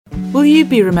Will you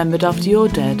be remembered after you're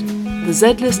dead? The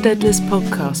Z-List Deadlist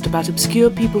podcast about obscure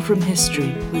people from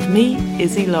history with me,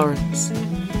 Iszi Lawrence.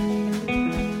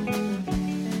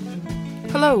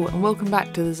 Hello and welcome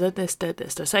back to the Z-List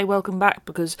Deadlist. I say welcome back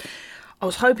because I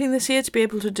was hoping this year to be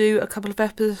able to do a couple of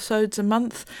episodes a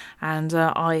month, and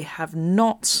I have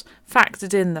not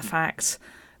factored in the fact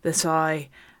that I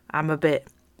am a bit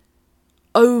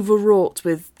overwrought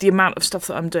with the amount of stuff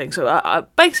that I'm doing. So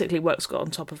basically work's got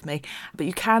on top of me, but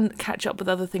you can catch up with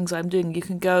other things I'm doing. You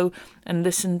can go and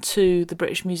listen to the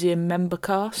British Museum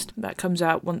Membercast. That comes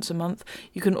out once a month.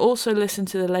 You can also listen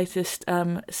to the latest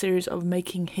series of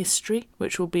Making History,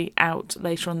 which will be out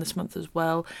later on this month as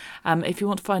well. If you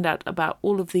want to find out about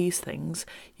all of these things,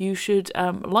 you should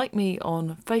like me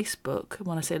on Facebook.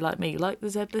 When I say like me, like the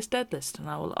Z-List Deadlist, and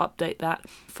I will update that.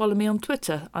 Follow me on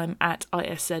Twitter. I'm at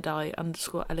ISZI_LAWRENCE,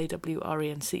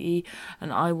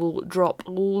 and I will drop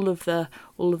all of the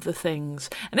things.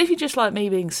 And if you just like me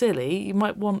being silly, you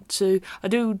might want to. I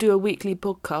do a weekly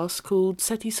podcast called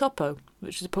Seti Sopo,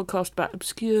 which is a podcast about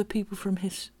obscure people from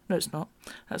history. No, it's not.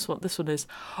 That's what this one is.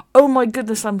 Oh my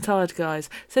goodness, I'm tired, guys.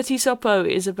 Seti Sopo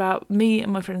is about me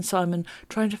and my friend Simon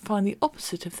trying to find the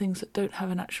opposite of things that don't have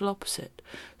an actual opposite.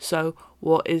 So,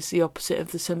 what is the opposite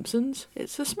of the Simpsons?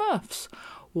 It's the Smurfs.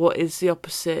 What is the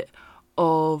opposite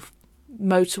of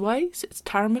motorways? It's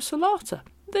Tarama Solata.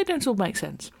 They don't all make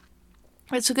sense.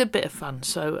 It's a good bit of fun,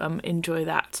 so enjoy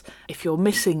that. If you're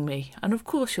missing me, and of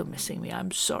course you're missing me,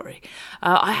 I'm sorry,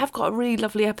 I have got a really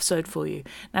lovely episode for you.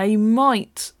 Now, you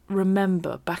might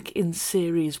remember back in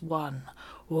Series 1,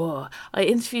 I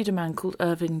interviewed a man called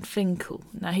Irving Finkel.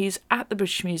 Now, he's at the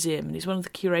British Museum, and he's one of the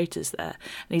curators there,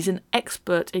 and he's an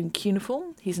expert in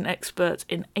cuneiform, he's an expert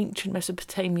in ancient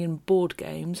Mesopotamian board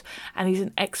games, and he's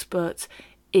an expert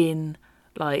in,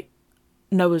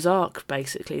 Noah's Ark,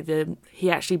 basically.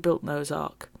 He actually built Noah's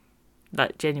Ark.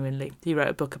 Genuinely. He wrote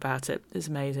a book about it. It's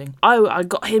amazing. I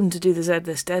got him to do the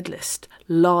Z-List Deadlist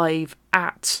live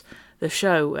at the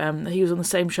show. He was on the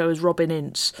same show as Robin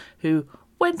Ince, who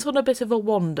went on a bit of a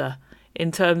wander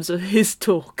in terms of his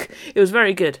talk. It was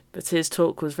very good, but his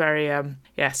talk was very,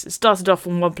 it started off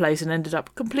in one place and ended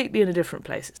up completely in a different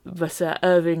place. But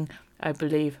Irving, I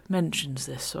believe, mentions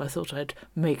this, so I thought I'd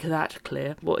make that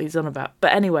clear, what he's on about.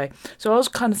 But anyway, so I was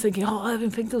kind of thinking,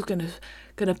 Irving Finkel's going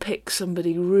to pick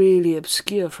somebody really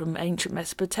obscure from ancient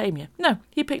Mesopotamia. No,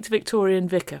 he picked a Victorian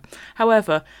vicar.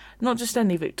 However, not just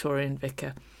any Victorian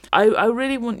vicar. I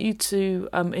really want you to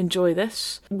enjoy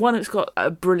this. One, it's got a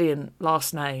brilliant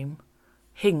last name,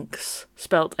 Hincks,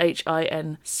 spelt Hincks.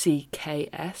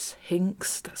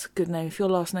 Hincks, that's a good name. If your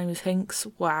last name is Hincks,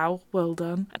 wow, well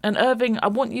done. And Irving, I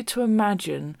want you to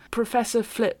imagine Professor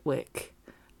Flitwick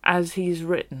as he's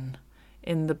written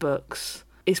in the books.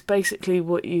 It's basically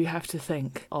what you have to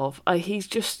think of. He's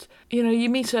just, you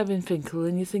meet Irving Finkel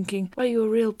and you're thinking, you're a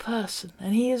real person.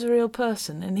 And he is a real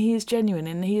person, and he is genuine,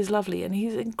 and he is lovely, and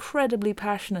he's incredibly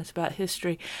passionate about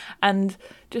history, and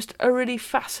just a really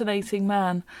fascinating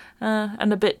man,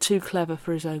 and a bit too clever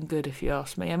for his own good, if you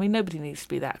ask me. I mean, nobody needs to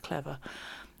be that clever.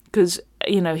 Because,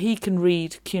 he can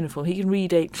read cuneiform, he can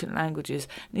read ancient languages,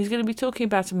 and he's going to be talking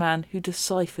about a man who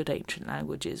deciphered ancient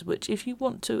languages, which, if you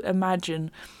want to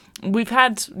imagine, we've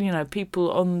had, people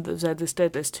on the Z-List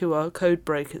Deadlist who are code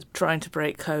breakers, trying to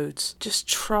break codes, just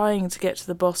trying to get to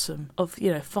the bottom of,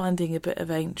 finding a bit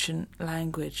of ancient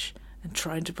language and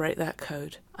trying to break that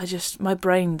code. My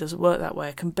brain doesn't work that way.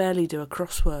 I can barely do a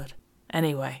crossword.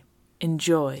 Anyway.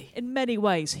 Enjoy. In many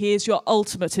ways, he is your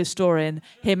ultimate historian,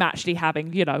 him actually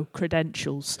having,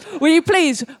 credentials. Will you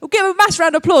please give a mass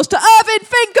round of applause to Irving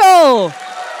Finkel?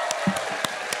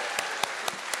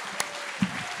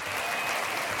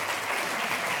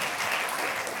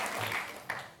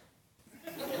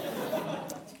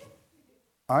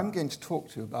 I'm going to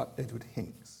talk to you about Edward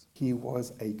Hincks. He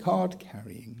was a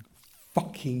card-carrying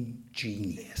fucking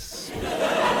genius.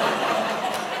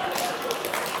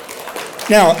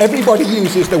 Now, everybody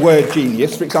uses the word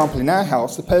genius. For example, in our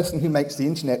house, the person who makes the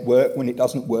internet work when it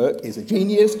doesn't work is a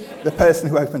genius. The person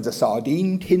who opens a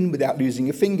sardine tin without losing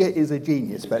a finger is a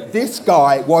genius. But this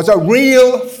guy was a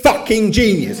real fucking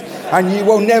genius. And you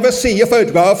will never see a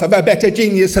photograph of a better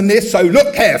genius than this, so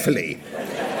look carefully.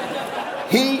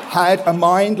 He had a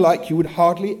mind like you would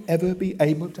hardly ever be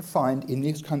able to find in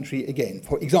this country again.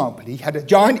 For example, he had a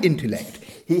giant intellect.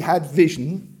 He had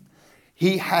vision.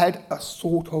 He had a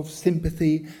sort of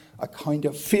sympathy, a kind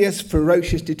of fierce,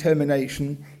 ferocious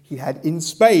determination. He had in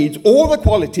spades all the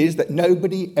qualities that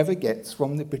nobody ever gets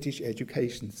from the British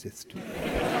education system.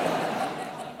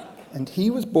 And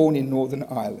he was born in Northern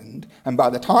Ireland, and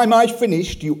by the time I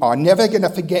finished, you are never going to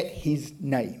forget his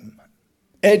name.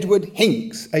 Edward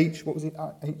Hincks, H-I-N-C-K-S.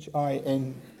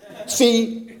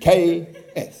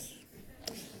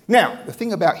 Now, the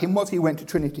thing about him was he went to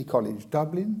Trinity College,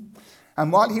 Dublin,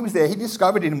 and while he was there, he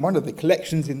discovered in one of the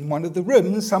collections in one of the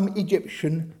rooms some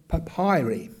Egyptian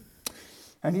papyri.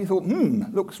 And he thought,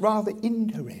 looks rather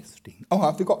interesting. Oh,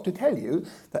 I forgot to tell you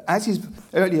that as his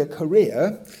earlier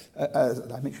career, as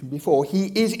I mentioned before,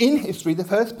 he is in history the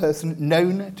first person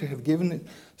known to have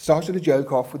started a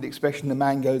joke off with the expression, the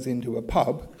man goes into a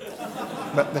pub.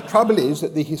 But the trouble is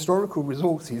that the historical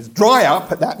resources dry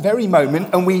up at that very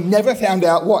moment, and we never found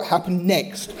out what happened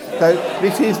next. So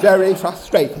this is very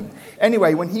frustrating.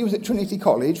 Anyway, when he was at Trinity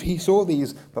College, he saw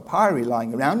these papyri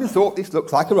lying around and thought, this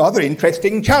looks like a rather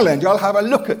interesting challenge. I'll have a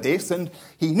look at this. And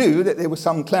he knew that there was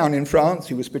some clown in France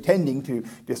who was pretending to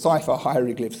decipher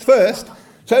hieroglyphs first.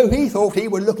 So he thought he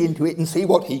would look into it and see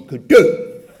what he could do.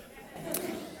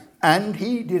 And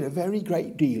he did a very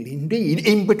great deal indeed,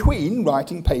 in between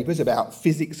writing papers about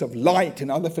physics of light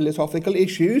and other philosophical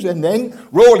issues. And then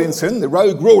Rawlinson, the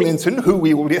rogue Rawlinson, who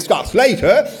we will discuss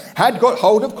later, had got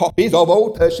hold of copies of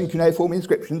old Persian cuneiform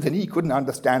inscriptions, and he couldn't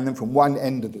understand them from one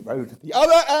end of the road to the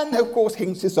other. And of course,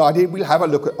 Hincks decided we'll have a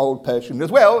look at old Persian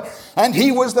as well. And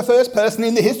he was the first person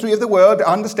in the history of the world to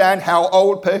understand how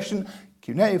old Persian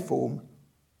cuneiform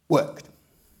worked.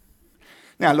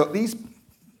 Now, look, these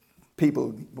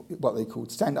people, what they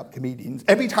called stand-up comedians,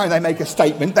 every time they make a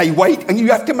statement, they wait and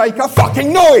you have to make a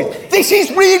fucking noise. This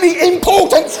is really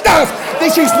important stuff.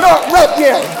 This is not right.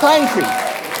 Yeah, thank you.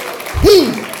 He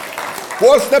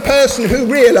was the person who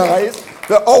realised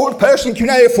that old Persian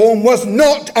cuneiform was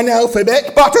not an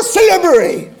alphabet, but a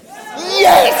syllabary.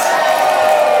 Yes!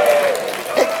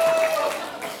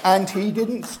 And he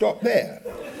didn't stop there,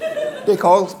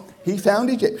 because he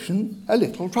found Egyptian a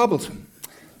little troublesome.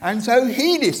 And so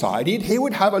he decided he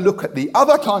would have a look at the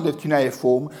other kind of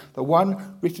cuneiform, the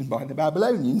one written by the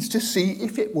Babylonians, to see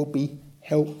if it would be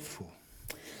helpful.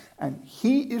 And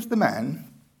he is the man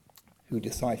who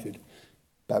deciphered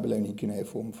Babylonian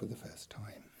cuneiform for the first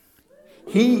time.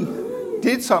 He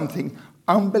did something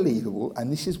unbelievable,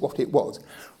 and this is what it was.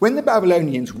 When the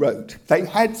Babylonians wrote, they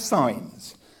had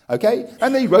signs, okay?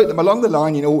 And they wrote them along the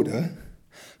line in order,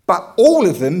 but all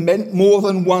of them meant more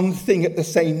than one thing at the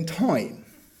same time.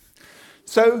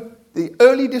 So the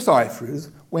early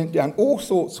decipherers went down all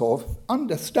sorts of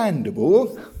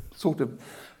understandable sort of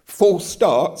false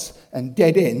starts and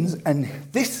dead ends, and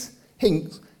this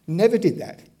Hincks never did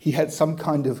that. He had some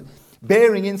kind of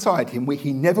bearing inside him where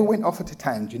he never went off at a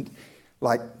tangent,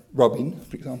 like Robin,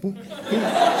 for example.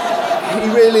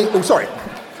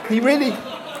 He really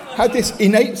had this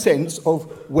innate sense of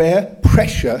where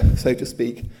pressure, so to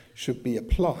speak, should be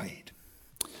applied.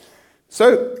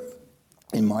 So,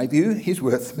 in my view, he's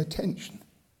worth some attention.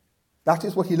 That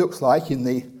is what he looks like in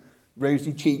the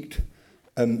rosy-cheeked,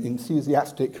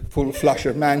 enthusiastic, full flush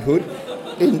of manhood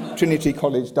in Trinity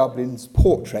College Dublin's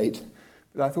portrait.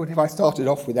 But I thought if I started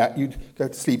off with that, you'd go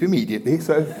to sleep immediately.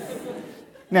 So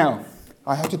now,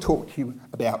 I have to talk to you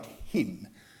about him.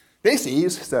 This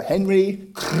is Sir Henry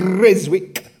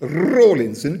Creswick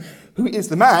Rawlinson, who is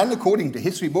the man, according to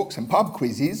history books and pub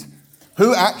quizzes,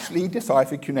 who actually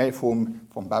deciphered cuneiform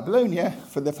from Babylonia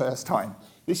for the first time.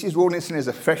 This is Rawlinson as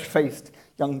a fresh-faced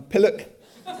young pillock,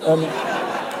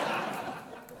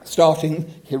 starting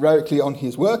heroically on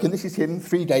his work, and this is him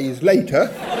 3 days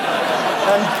later.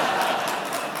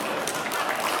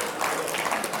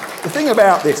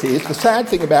 The sad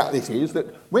thing about this is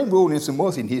that when Rawlinson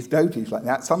was in his dotage like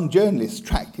that, some journalists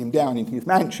tracked him down in his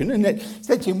mansion and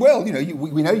said to him, well, we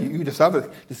know you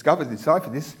deciphered this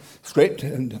script,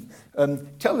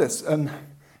 and tell us,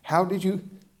 how did you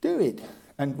do it?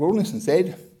 And Rawlinson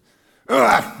said,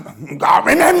 I can't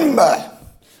remember,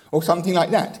 or something like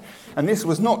that. And this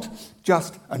was not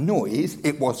just a noise,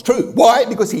 it was true. Why?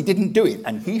 Because he didn't do it.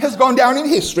 And he has gone down in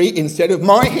history, instead of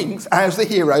my Hincks, as the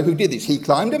hero who did this. He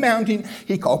climbed a mountain,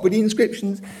 he copied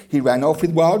inscriptions, he ran off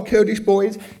with wild Kurdish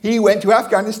boys, he went to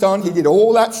Afghanistan, he did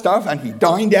all that stuff, and he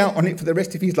dined out on it for the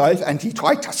rest of his life, and he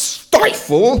tried to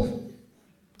stifle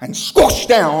and squash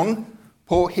down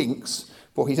poor Hincks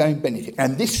for his own benefit.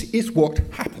 And this is what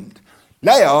happened.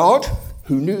 Layard,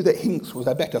 who knew that Hincks was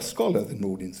a better scholar than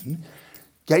Rawlinson,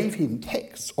 gave him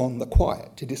texts on the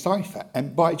quiet to decipher,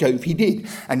 and by Jove he did.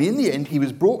 And in the end he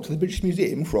was brought to the British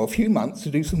Museum for a few months to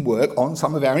do some work on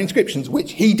some of our inscriptions,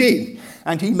 which he did.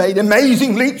 And he made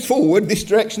amazing leaps forward, this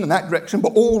direction and that direction,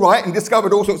 but all right, and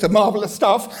discovered all sorts of marvellous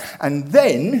stuff. And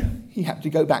then he had to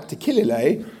go back to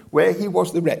Killyleagh, where he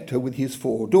was the rector with his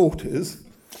 4 daughters,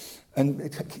 and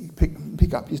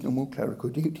pick up his normal clerical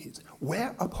duties.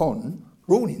 Whereupon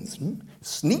Rawlinson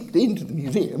sneaked into the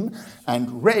museum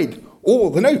and read all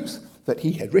the notes that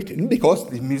he had written, because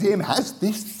the museum has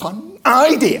this fun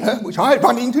idea, which I've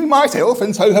run into myself,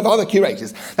 and so have other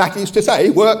curators. That is to say,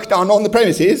 work done on the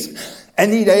premises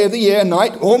any day of the year,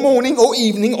 night or morning or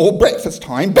evening or breakfast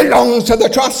time, belongs to the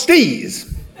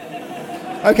trustees.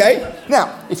 Okay?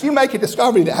 Now, if you make a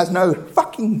discovery that has no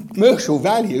fucking commercial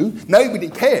value, nobody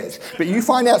cares. But you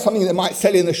find out something that might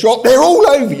sell in the shop, they're all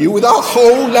over you with a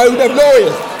whole load of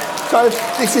lawyers. So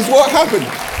this is what happened.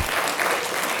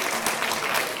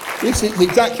 This is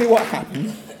exactly what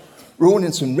happened.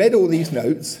 Rawlinson read all these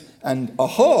notes, and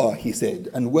aha, he said,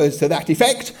 and words to that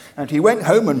effect, and he went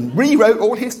home and rewrote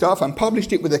all his stuff and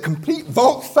published it with a complete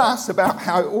volte-face about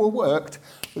how it all worked,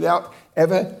 without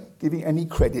ever giving any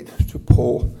credit to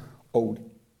poor old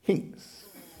Hincks.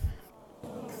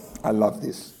 I love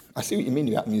this. I see what you mean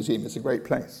about the museum. It's a great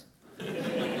place.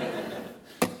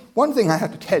 One thing I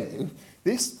have to tell you,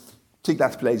 this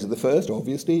Tiglath Pileser I,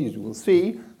 obviously, as you will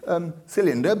see,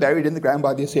 cylinder buried in the ground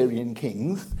by the Assyrian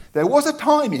kings. There was a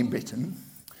time in Britain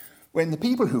when the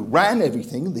people who ran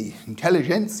everything, the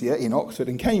intelligentsia in Oxford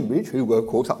and Cambridge, who were, of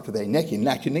course, up to their neck in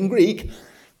Latin and Greek,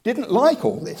 didn't like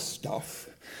all this stuff.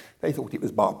 They thought it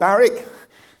was barbaric.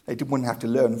 They didn't want to have to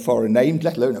learn foreign names,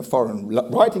 let alone a foreign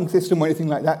writing system or anything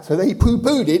like that. So they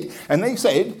poo-pooed it, and they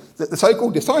said that the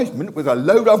so-called decipherment was a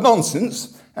load of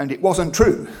nonsense, and it wasn't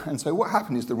true. And so what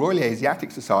happened is the Royal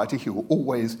Asiatic Society, who were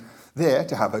always there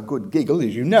to have a good giggle,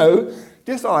 as you know,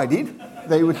 decided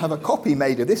they would have a copy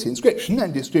made of this inscription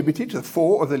and distributed to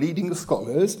 4 of the leading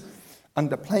scholars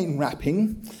under plain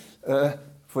wrapping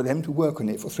for them to work on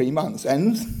it for 3 months.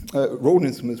 And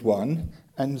Rawlinson was one,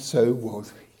 and so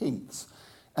was Hincks.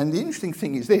 And the interesting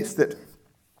thing is this, that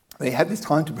they had this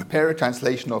time to prepare a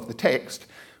translation of the text,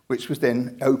 which was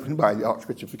then opened by the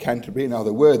Archbishop of Canterbury and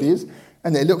other worthies,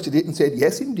 and they looked at it and said,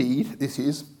 yes, indeed, this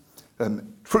is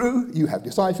true, you have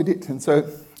deciphered it. And so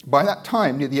by that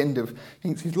time, near the end of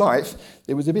Hincks's life,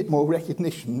 there was a bit more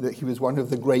recognition that he was one of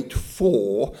the great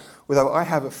 4, although I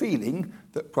have a feeling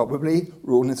that probably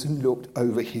Rawlinson looked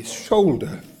over his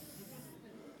shoulder.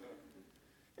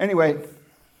 Anyway,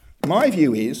 my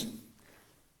view is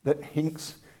that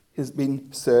Hincks has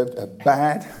been served a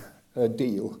bad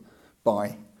deal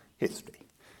by history.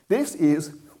 This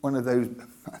is one of those,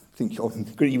 I think you'll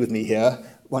agree with me here,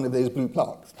 one of those blue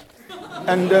plaques.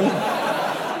 And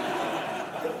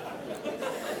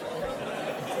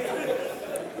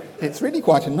it's really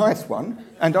quite a nice one,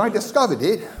 and I discovered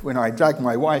it when I dragged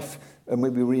my wife, when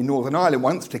we were in Northern Ireland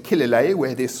once, to Killalay,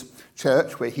 where this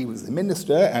church, where he was the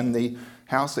minister, and the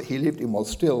house that he lived in was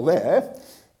still there,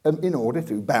 in order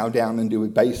to bow down and do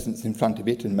obeisance in front of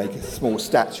it and make a small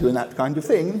statue and that kind of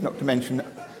thing, not to mention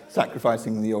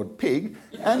sacrificing the odd pig.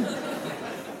 And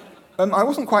I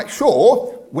wasn't quite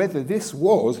sure whether this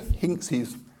was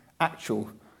Hincks's actual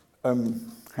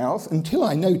house until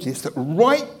I noticed that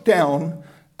right down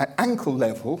at ankle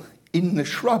level in the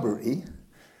shrubbery,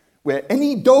 where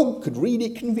any dog could read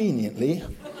it conveniently,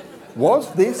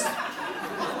 was this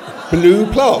blue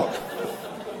plaque.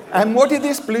 And what did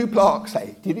this blue plaque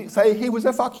say? Did it say he was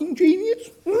a fucking genius?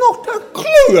 Not a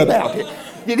clue about it.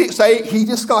 Did it say he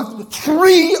discovered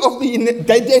 3 of the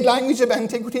dead languages of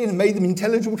antiquity and made them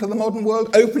intelligible to the modern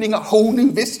world, opening a whole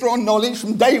new vista on knowledge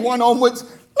from day 1 onwards?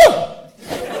 No!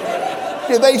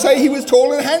 Did they say he was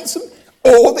tall and handsome?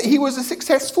 Or that he was a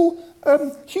successful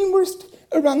humorist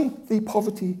among the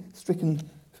poverty-stricken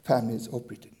families of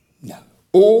Britain? No.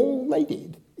 All they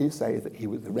did is say that he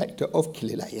was the rector of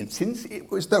Killalay, and since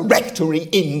it was the rectory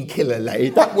in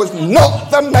Killalay, that was not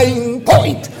the main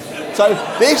point. So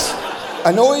this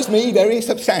annoys me very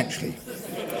substantially.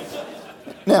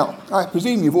 Now, I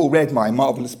presume you've all read my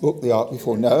marvellous book, The Art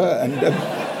Before Noah, and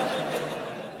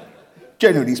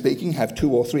generally speaking, have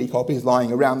 2 or 3 copies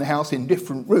lying around the house in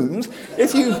different rooms.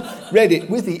 If you've read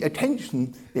it with the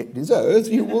attention it deserves,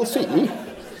 you will see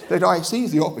that I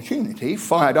seize the opportunity,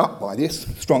 fired up by this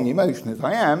strong emotion as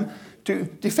I am, to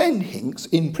defend Hincks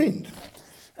in print.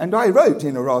 And I wrote,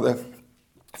 in a rather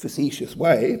facetious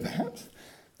way, perhaps,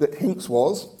 that Hincks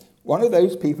was one of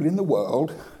those people in the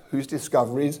world whose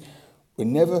discoveries were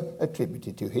never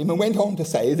attributed to him, and went on to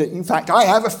say that, in fact, I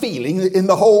have a feeling that in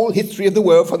the whole history of the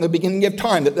world from the beginning of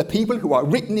time, that the people who are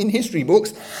written in history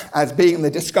books as being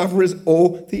the discoverers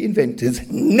or the inventors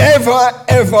never,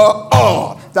 ever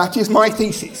are. That is my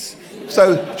thesis.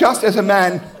 So just as a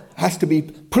man has to be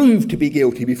proved to be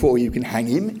guilty before you can hang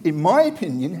him, in my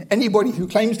opinion, anybody who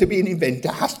claims to be an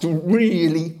inventor has to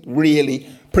really, really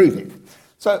prove it.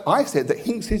 So I said that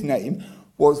Hincks's name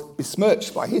was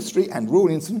besmirched by history and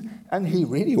Rawlinson, and he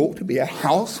really ought to be a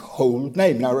household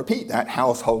name. Now, repeat that,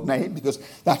 household name, because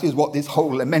that is what this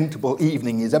whole lamentable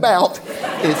evening is about,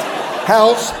 is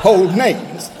household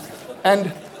names.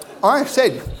 And I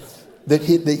said that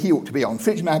he ought to be on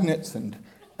fridge magnets and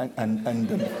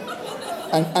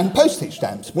postage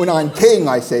stamps. When I'm king,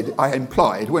 I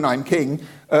implied, when I'm king,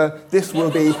 this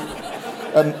will be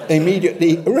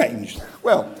immediately arranged.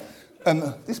 Well,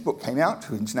 this book came out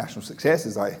to international success,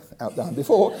 as I outlined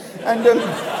before, and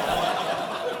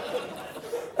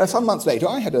some months later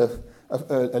I had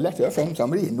a letter from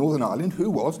somebody in Northern Ireland who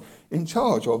was in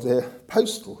charge of their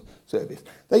postal service.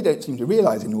 They don't seem to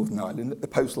realise in Northern Ireland that the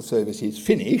postal service is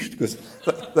finished, because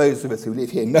those of us who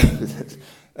live here know that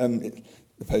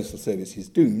the postal service is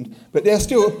doomed, but they're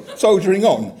still soldiering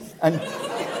on. And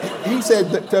he said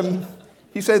that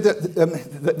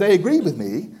they agree with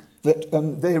me that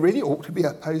there really ought to be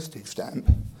a postage stamp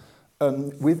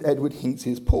with Edward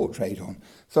Hinks's portrait on.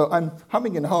 So I'm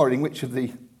humming and hawing which of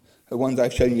the ones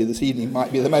I've shown you this evening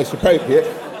might be the most appropriate.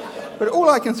 But all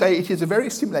I can say, it is a very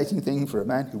stimulating thing for a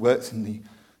man who works in the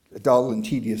dull and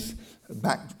tedious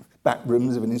back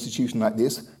rooms of an institution like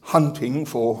this, hunting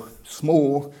for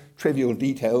small, trivial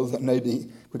details that nobody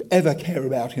would ever care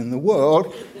about in the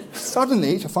world,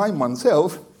 suddenly to find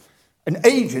oneself an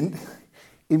agent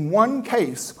in one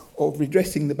case of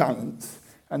redressing the balance,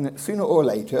 and that sooner or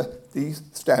later these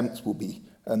stamps will be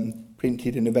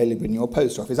printed and available in your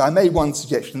post office. I made one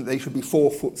suggestion that they should be 4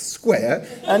 foot square,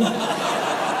 and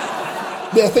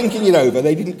they're thinking it over.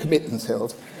 They didn't commit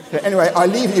themselves. But anyway, I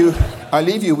leave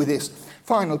you with this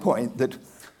final point, that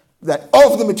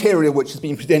of the material which has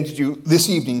been presented to you this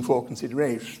evening for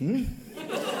consideration,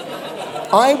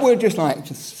 I would just like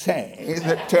to say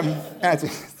that, as a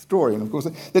historian, of course,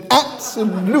 that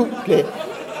absolutely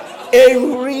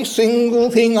every single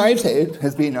thing I've said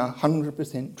has been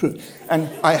 100% true. And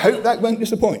I hope that won't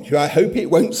disappoint you. I hope it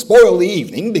won't spoil the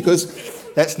evening, because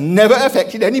that's never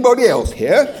affected anybody else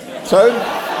here. So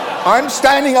I'm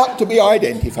standing up to be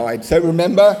identified. So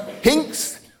remember,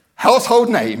 Hincks, household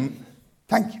name.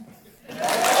 Thank you.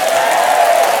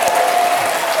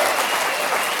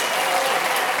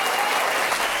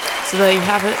 So there you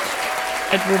have it,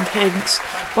 Edward Hincks.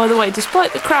 By the way,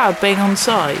 despite the crowd being on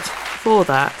side for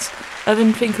that,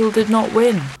 Irving Finkel did not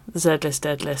win the Z-List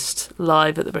Dead List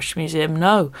live at the British Museum.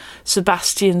 No,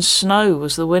 Sebastian Snow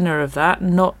was the winner of that,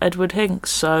 not Edward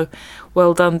Hincks. So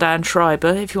well done, Dan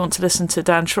Schreiber. If you want to listen to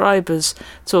Dan Schreiber's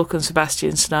talk on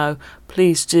Sebastian Snow,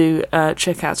 please do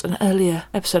check out an earlier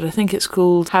episode. I think it's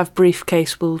called Have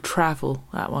Briefcase Will Travel.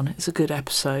 That one, it's a good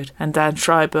episode. And Dan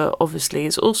Schreiber obviously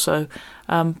is also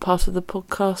part of the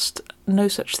podcast No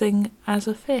Such Thing as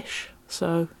a Fish.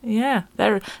 So, yeah,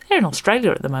 they're in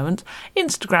Australia at the moment.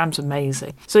 Instagram's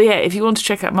amazing. So, yeah, if you want to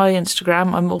check out my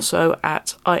Instagram, I'm also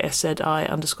at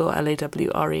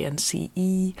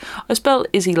ISZI_LAWRENCE. I spell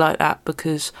Iszi like that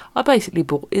because I basically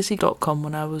bought Iszi.com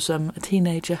when I was a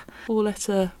teenager.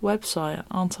 Four-letter website,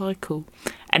 aren't I cool?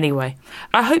 Anyway,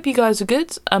 I hope you guys are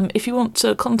good. If you want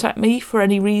to contact me for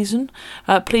any reason,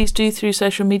 please do through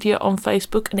social media on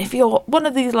Facebook. And if you're one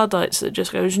of these Luddites that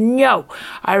just goes, no,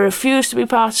 I refuse to be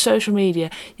part of social media,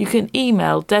 you can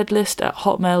email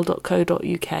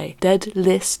deadlist@hotmail.co.uk.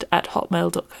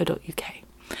 deadlist@hotmail.co.uk.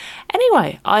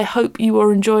 Anyway, I hope you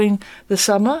are enjoying the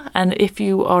summer, and if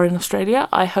you are in Australia,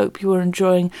 I hope you are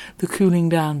enjoying the cooling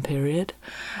down period.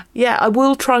 Yeah, I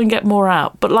will try and get more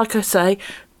out, but like I say,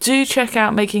 do check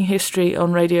out Making History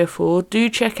on Radio 4. Do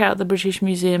check out the British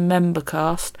Museum member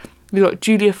cast. We've got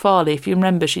Julia Farley. If you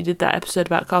remember, she did that episode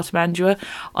about Cartimandua.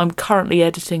 I'm currently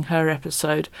editing her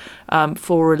episode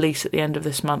for release at the end of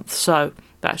this month, so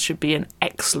that should be an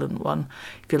excellent one.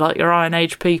 If you like your Iron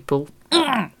Age people,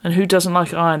 and who doesn't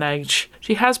like Iron Age?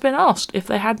 She has been asked if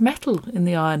they had metal in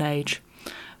the Iron Age,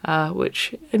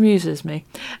 which amuses me.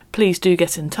 Please do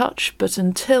get in touch, but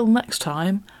until next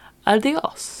time,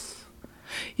 adios.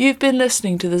 You've been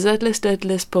listening to the Z-List Dead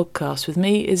List podcast with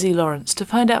me, Iszi Lawrence. To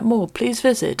find out more, please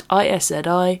visit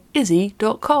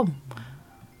ISZIIzzy.com.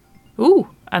 Ooh,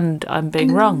 and I'm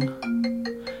being rung.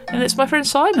 And it's my friend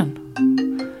Simon.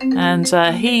 And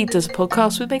he does a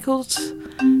podcast with me called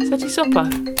Seti Sopo.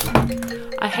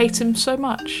 I hate him so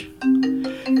much.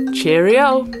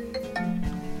 Cheerio.